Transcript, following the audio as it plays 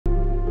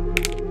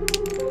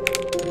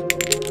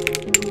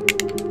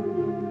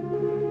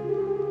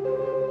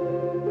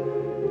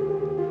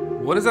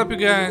What is up, you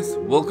guys?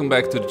 Welcome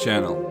back to the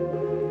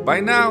channel. By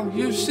now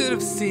you should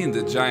have seen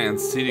the giant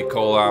city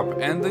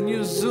collab and the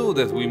new zoo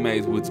that we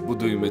made with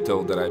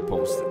Zbudujmy.to that I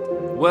posted.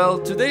 Well,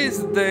 today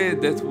is the day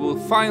that we'll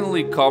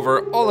finally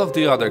cover all of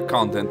the other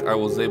content I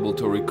was able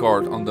to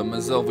record on the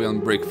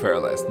Masovian Brick Fair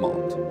last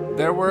month.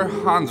 There were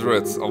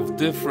hundreds of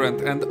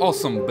different and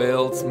awesome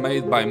builds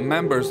made by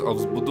members of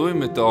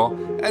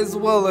Zbudujmy.to as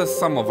well as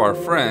some of our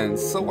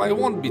friends, so I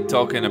won't be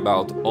talking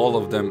about all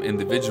of them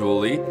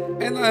individually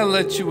and I'll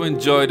let you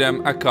enjoy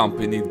them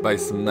accompanied by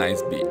some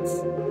nice beats.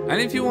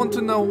 And if you want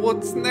to know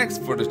what's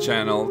next for the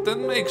channel,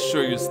 then make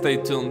sure you stay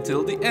tuned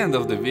till the end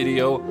of the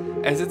video,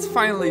 as it's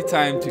finally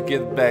time to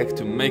get back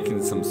to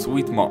making some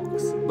sweet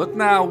MOCs. But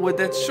now, with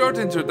that short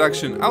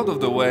introduction out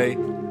of the way,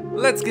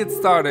 let's get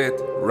started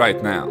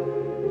right now.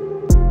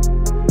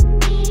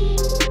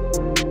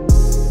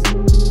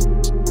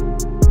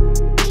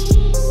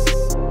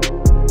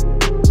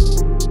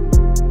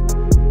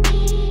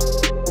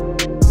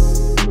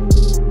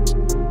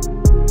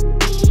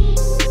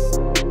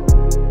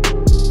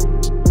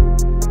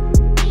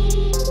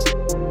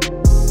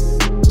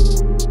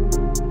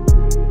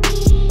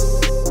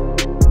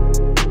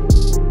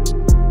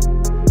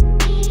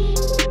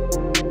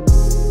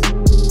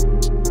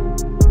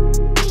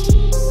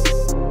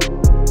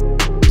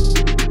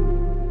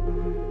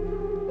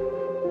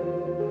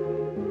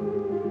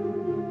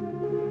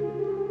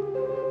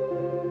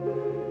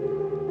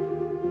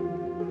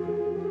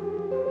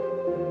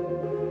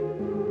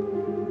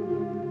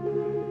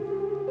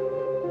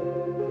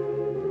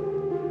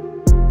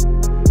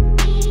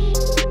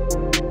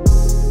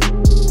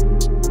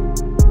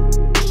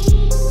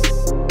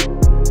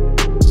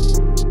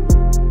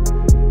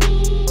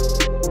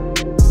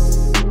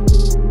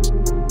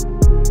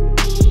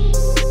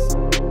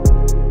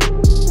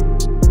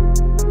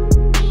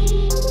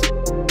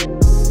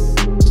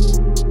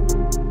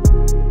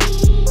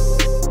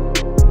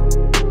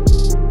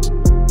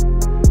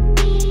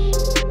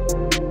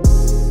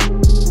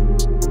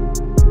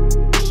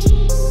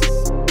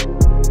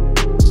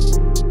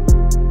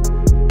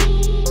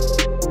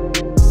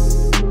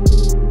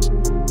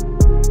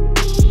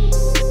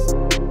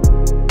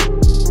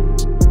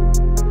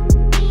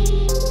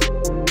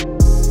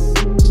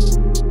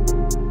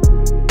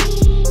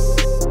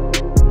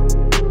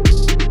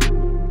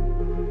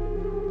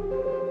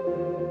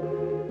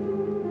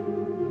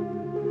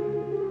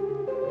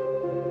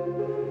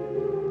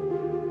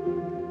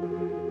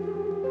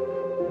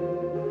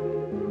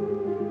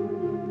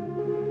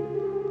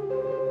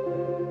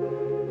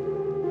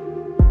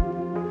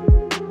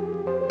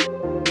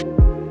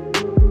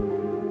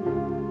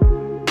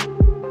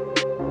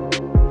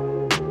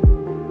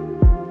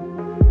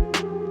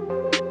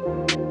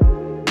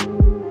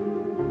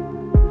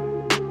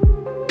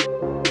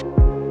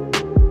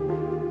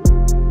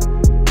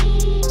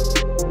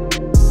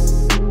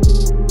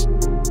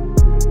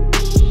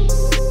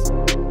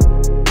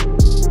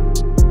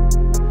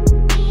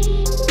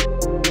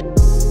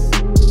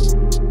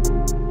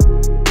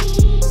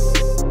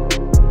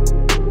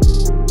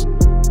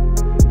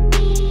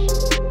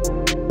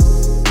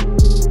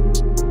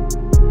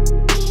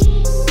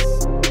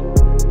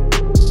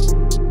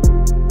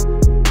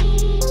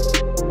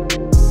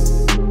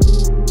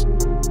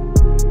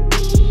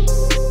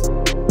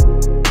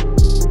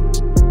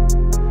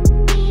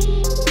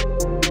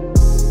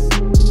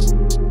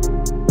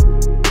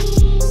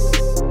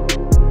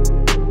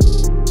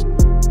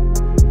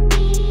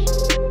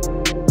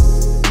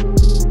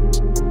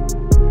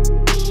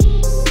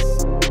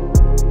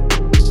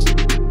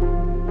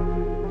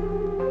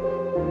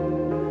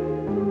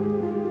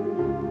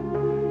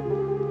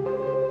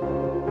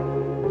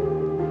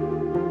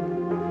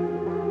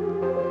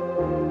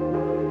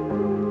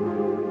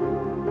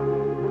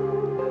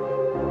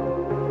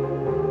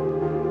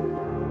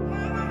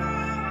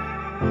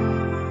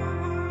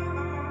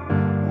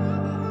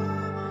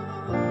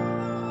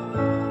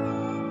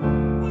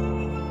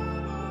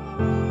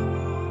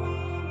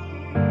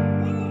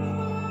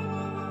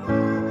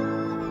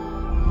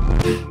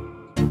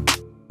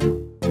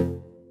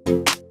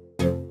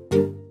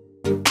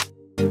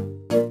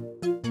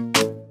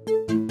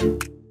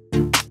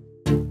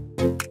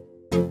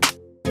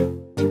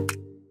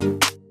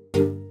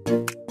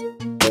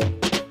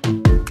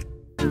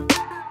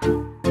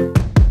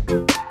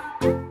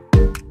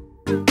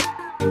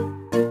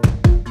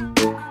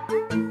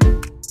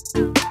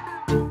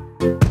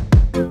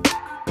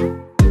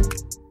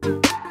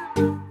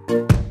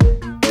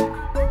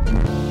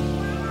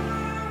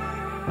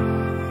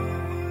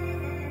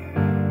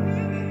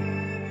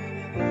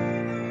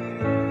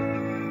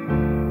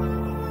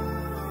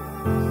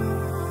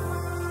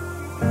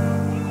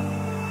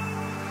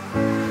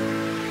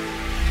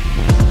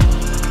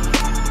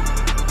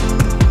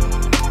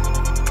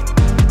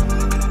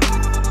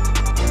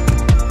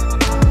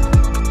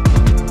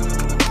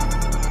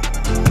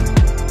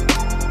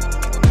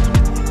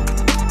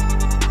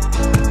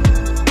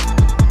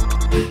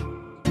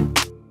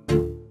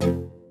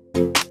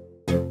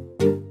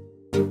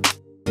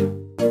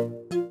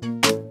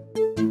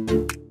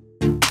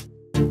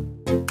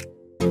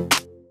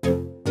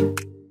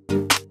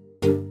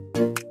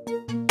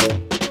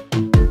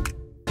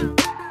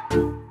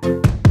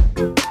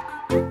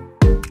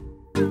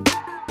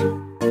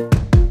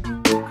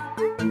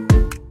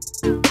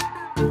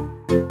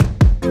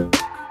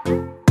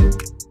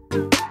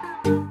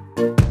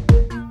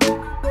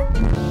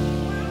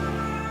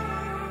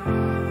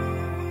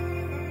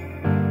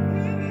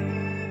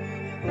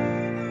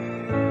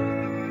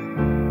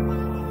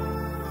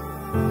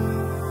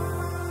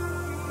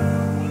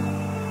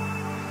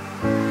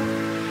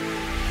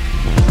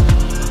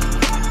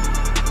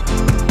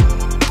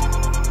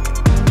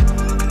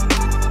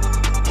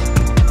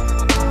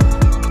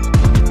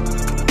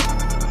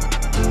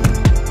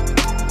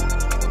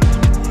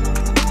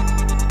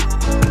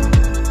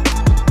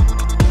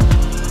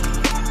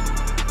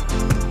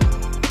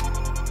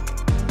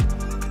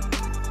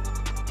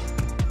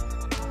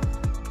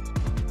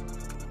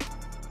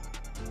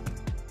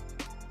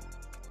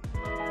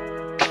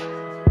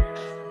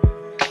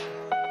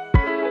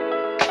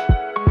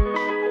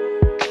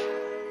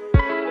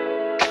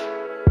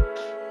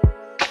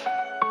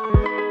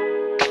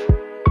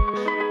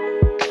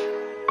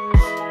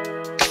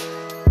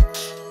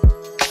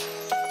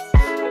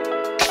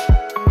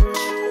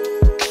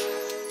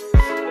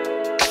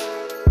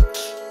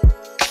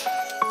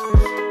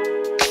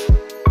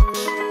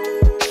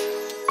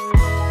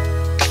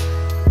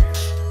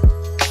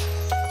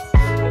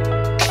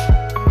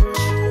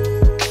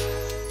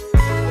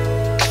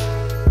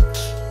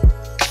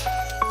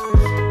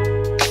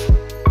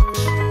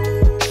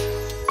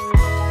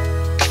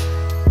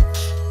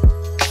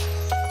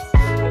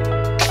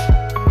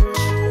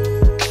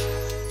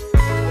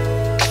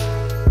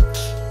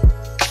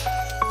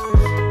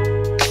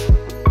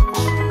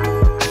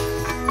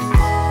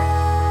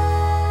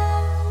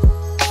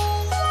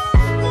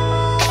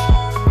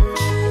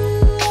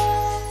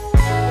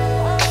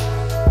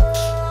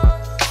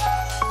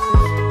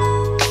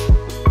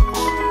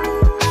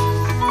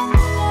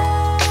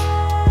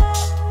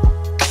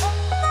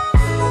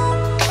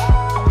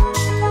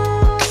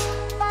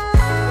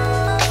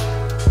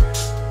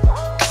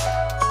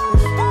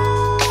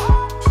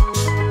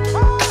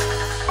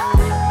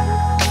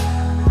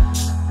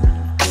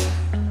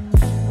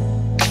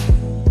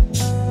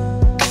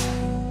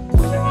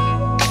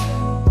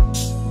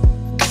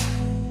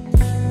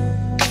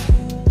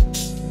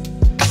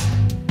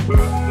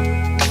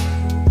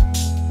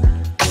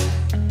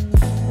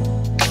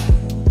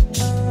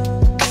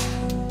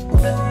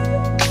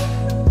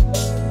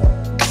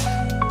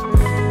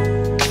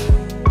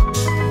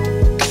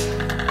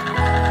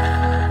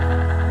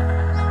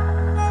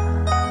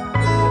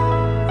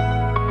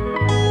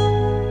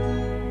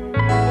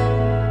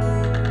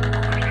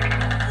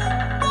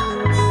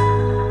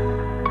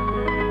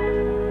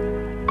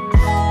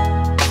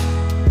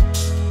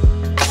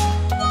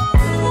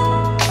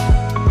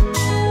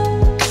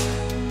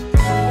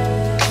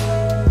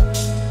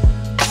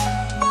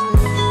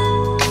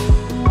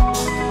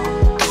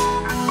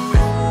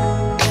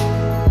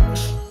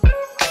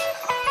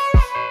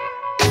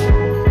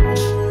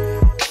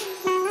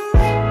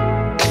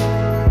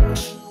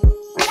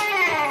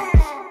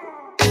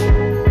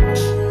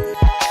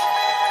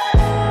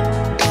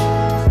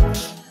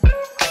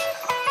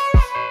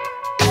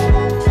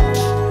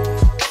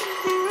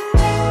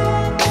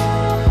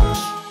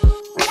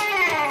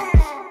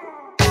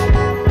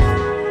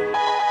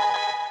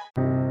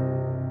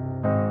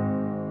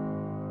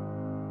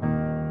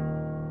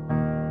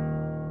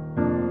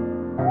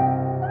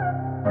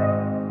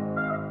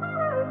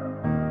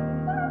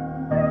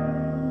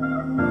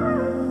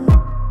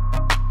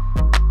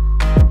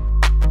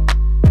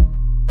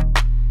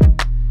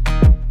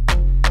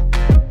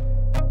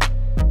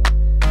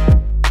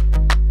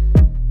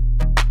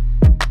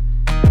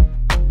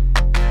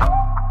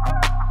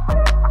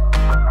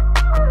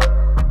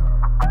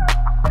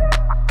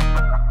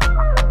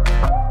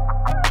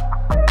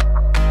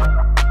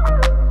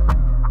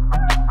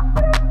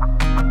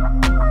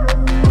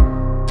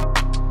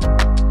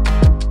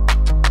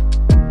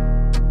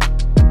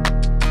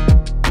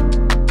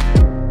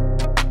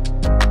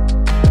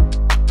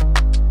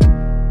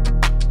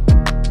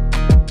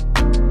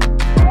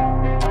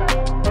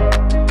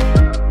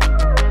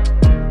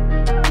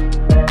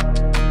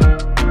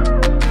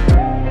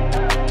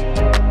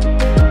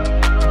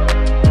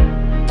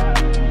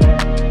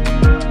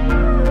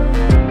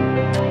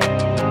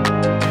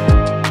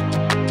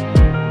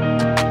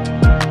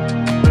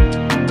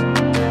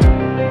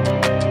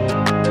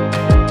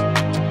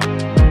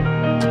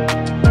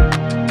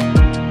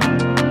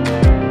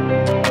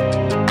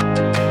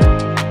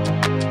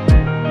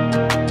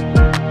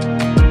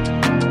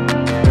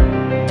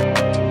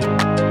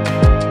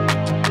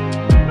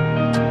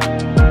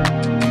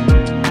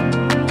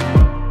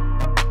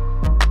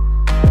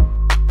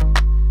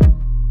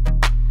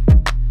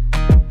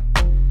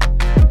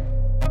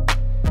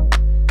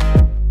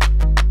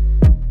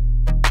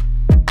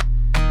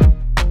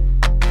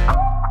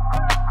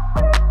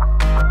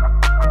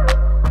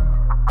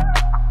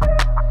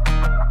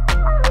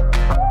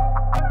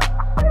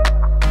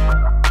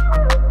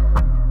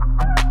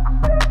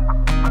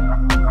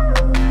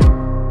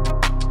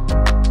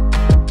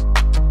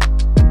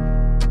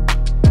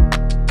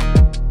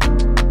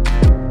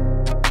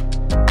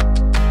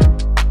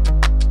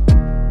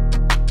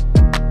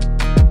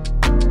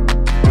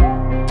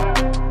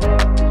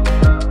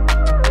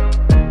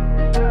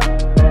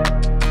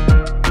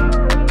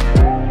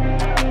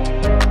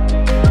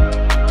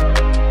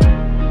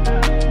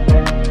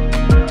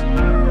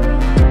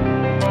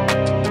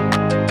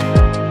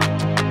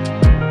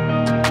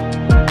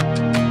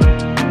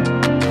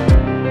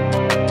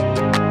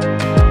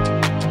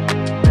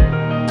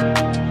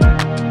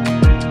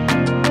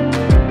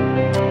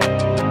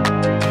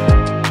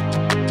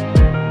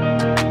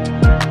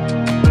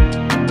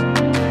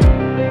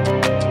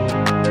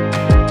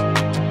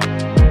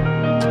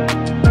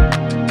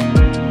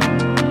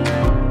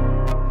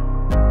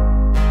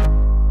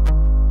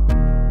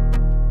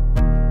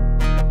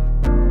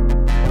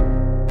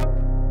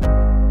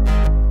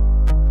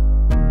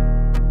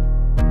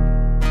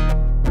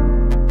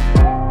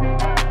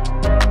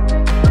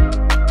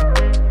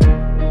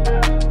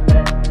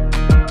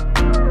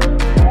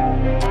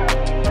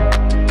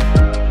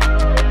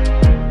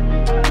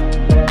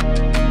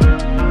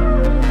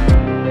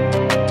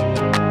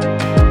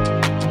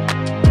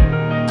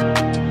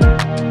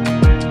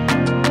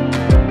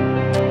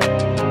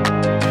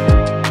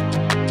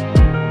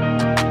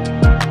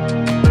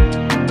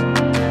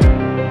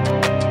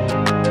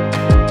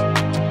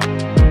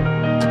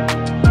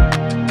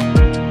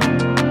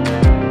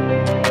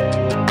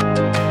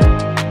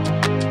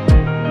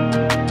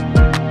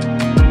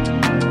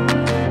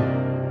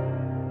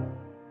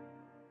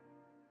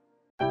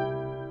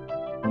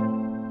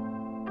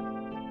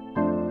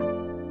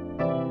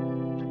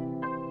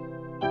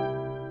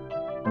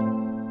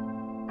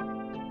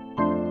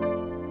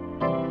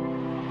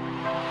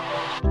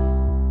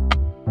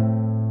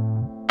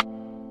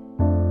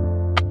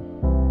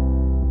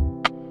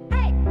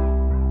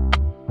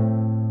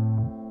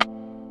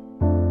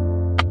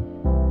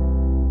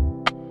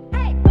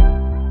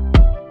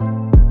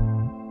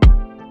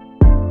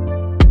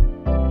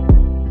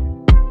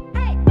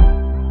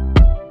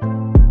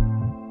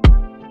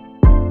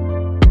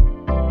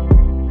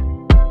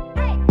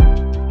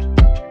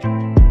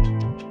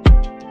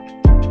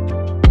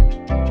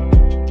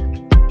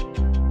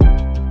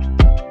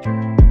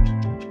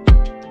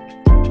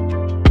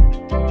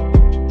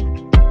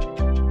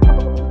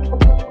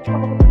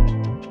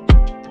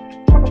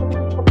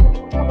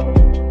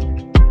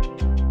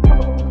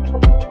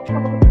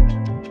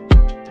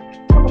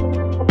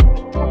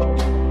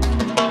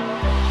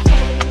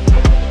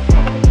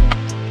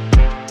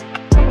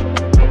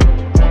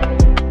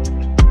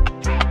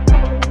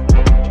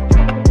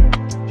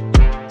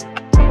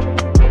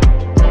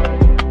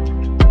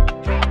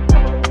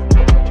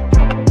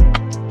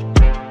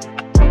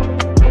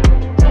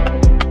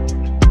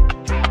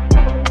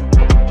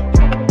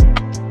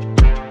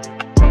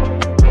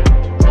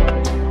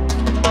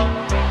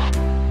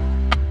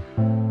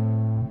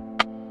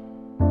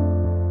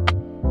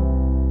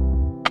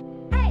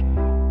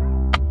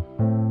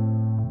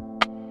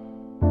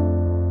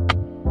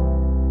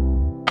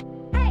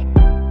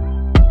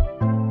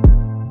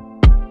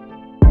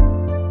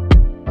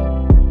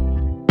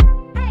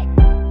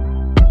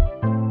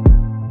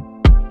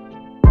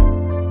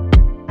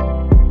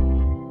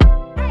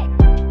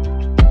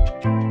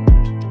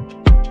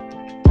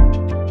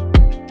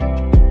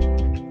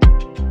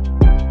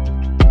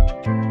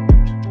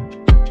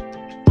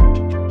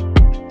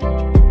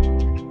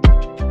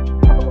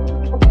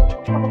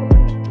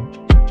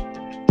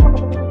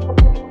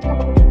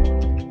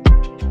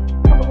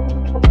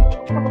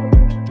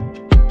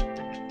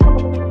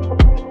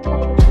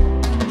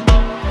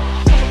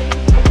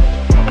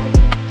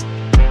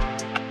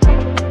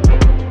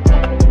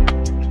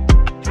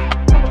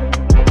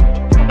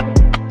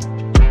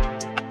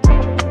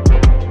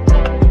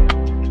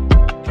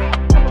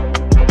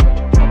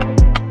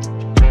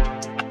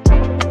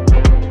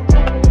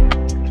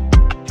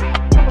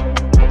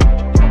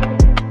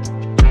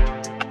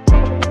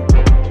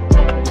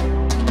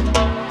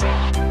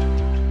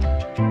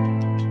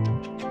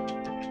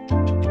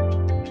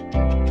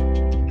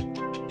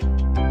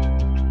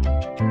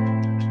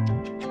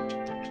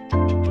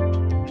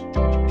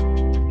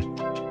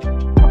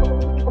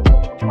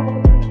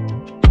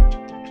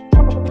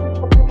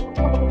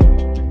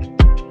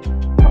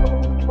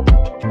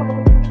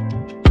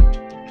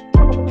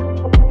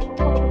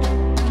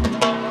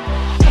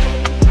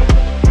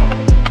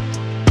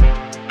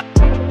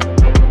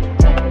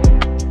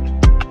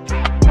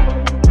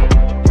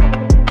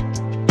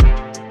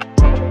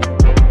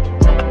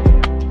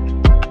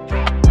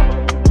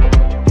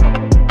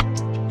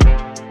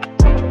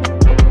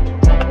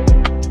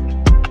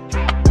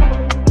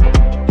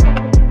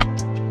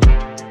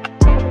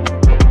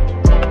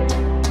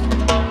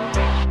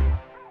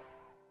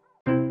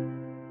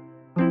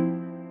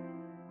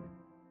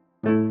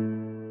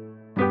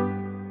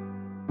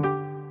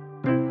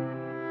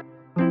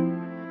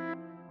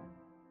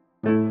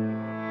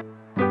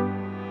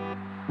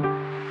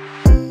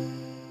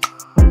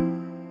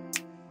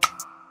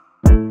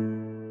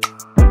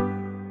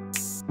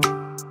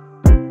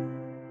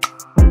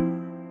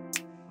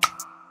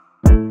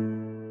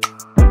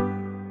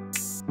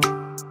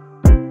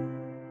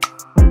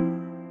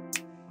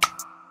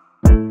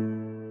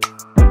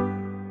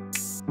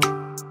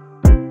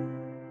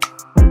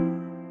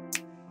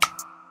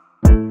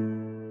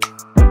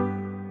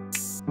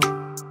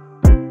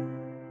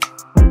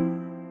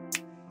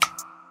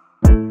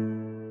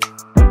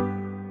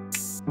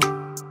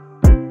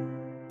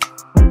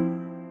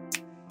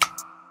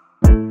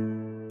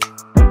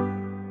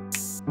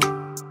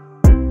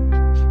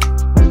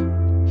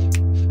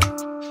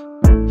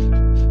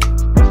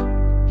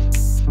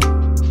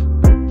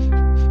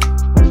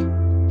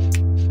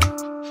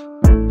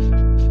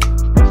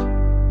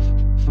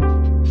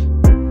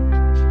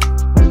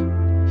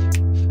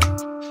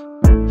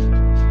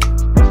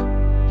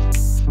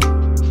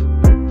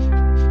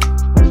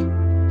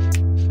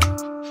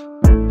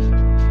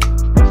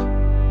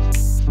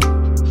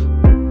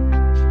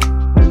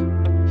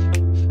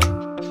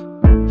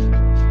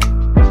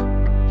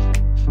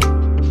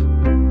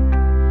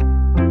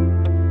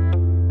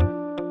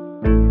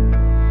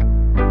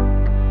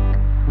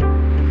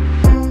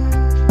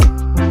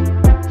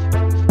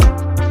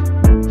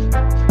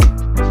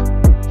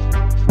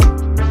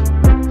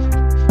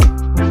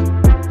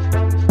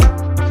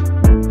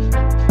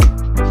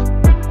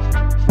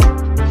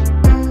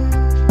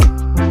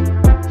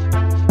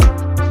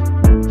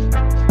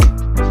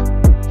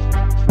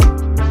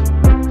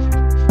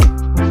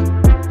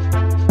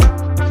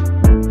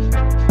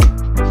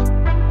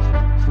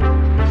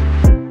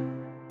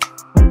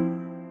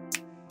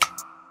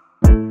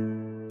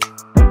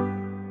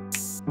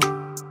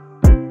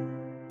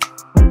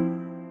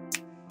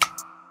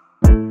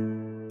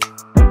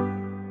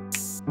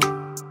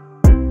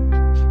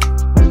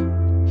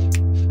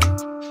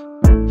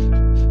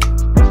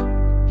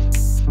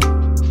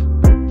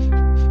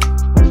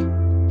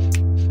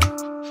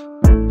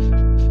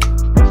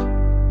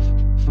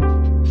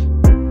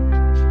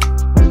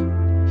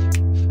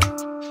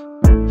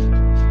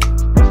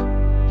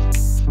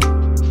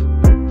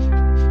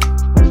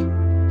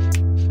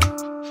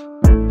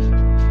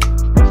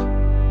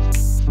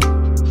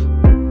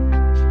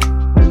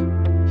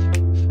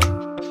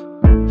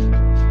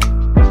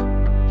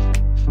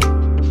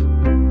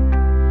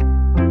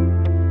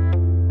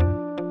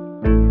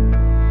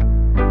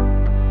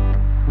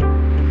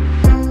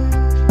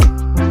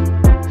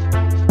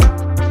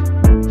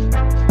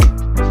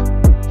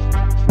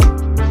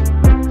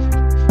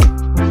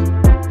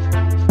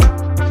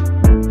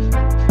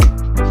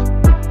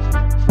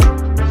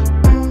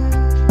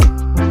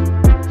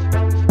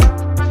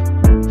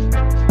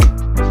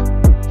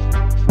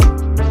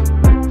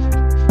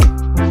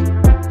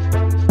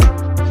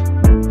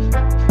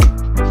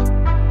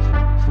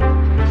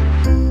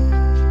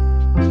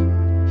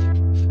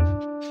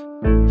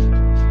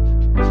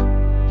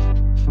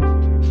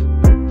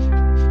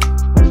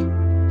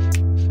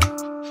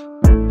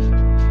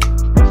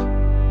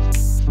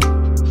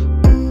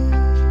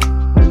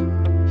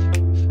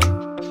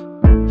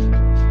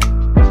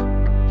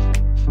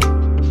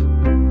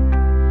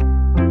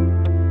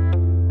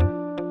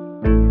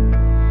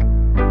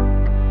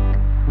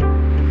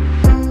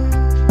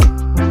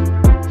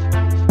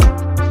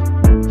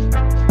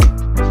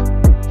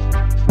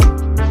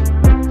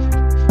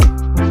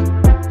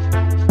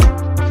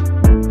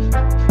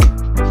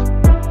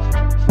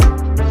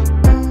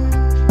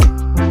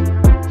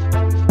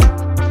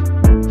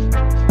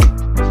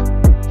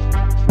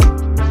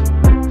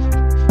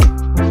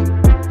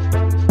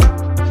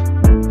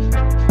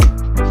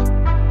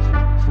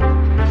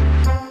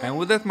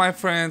 that, my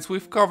friends,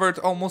 we've covered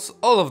almost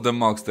all of the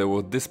MOCs that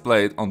were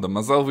displayed on the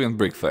Masovian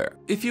Brick Fair.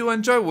 If you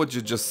enjoyed what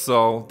you just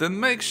saw, then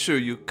make sure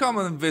you come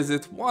and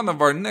visit one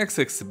of our next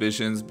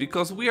exhibitions,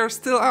 because we are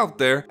still out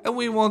there and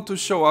we want to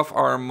show off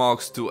our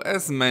MOCs to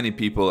as many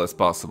people as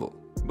possible.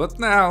 But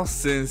now,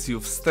 since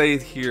you've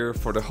stayed here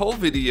for the whole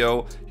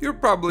video, you're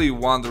probably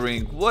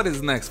wondering what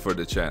is next for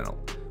the channel.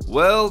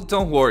 Well,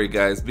 don't worry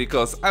guys,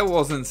 because I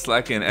wasn't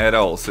slacking at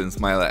all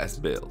since my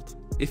last build.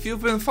 If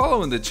you've been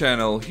following the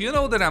channel, you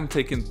know that I'm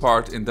taking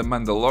part in the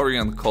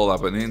Mandalorian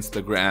collab on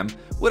Instagram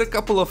with a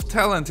couple of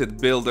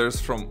talented builders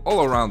from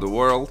all around the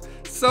world,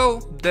 so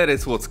that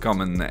is what's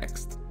coming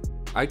next.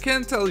 I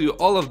can't tell you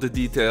all of the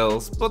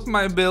details, but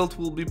my build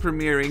will be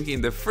premiering in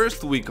the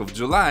first week of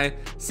July,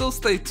 so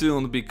stay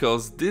tuned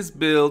because this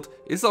build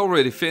is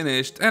already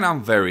finished and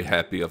I'm very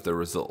happy of the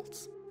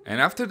results.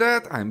 And after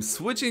that, I'm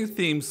switching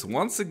themes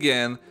once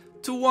again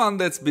to one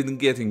that's been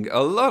getting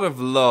a lot of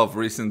love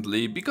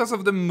recently because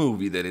of the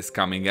movie that is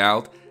coming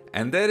out,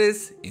 and that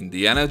is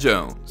Indiana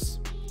Jones.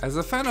 As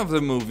a fan of the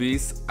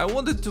movies, I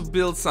wanted to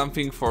build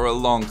something for a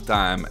long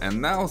time,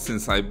 and now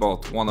since I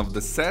bought one of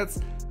the sets,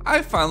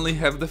 I finally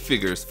have the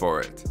figures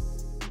for it.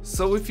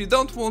 So if you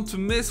don't want to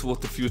miss what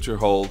the future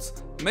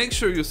holds, make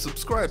sure you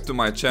subscribe to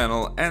my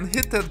channel and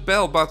hit that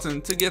bell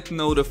button to get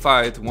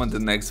notified when the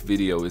next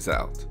video is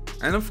out.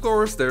 And of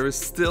course, there is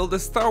still the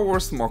Star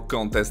Wars MOC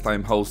contest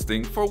I'm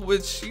hosting, for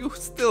which you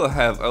still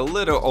have a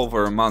little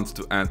over a month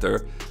to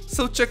enter,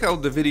 so check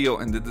out the video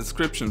in the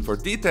description for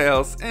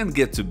details and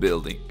get to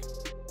building.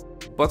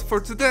 But for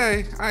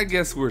today, I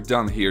guess we're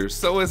done here,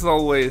 so as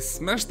always,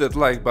 smash that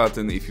like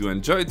button if you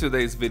enjoyed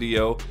today's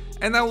video,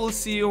 and I will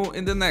see you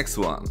in the next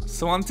one.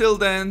 So until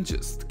then,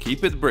 just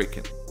keep it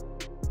brickin'.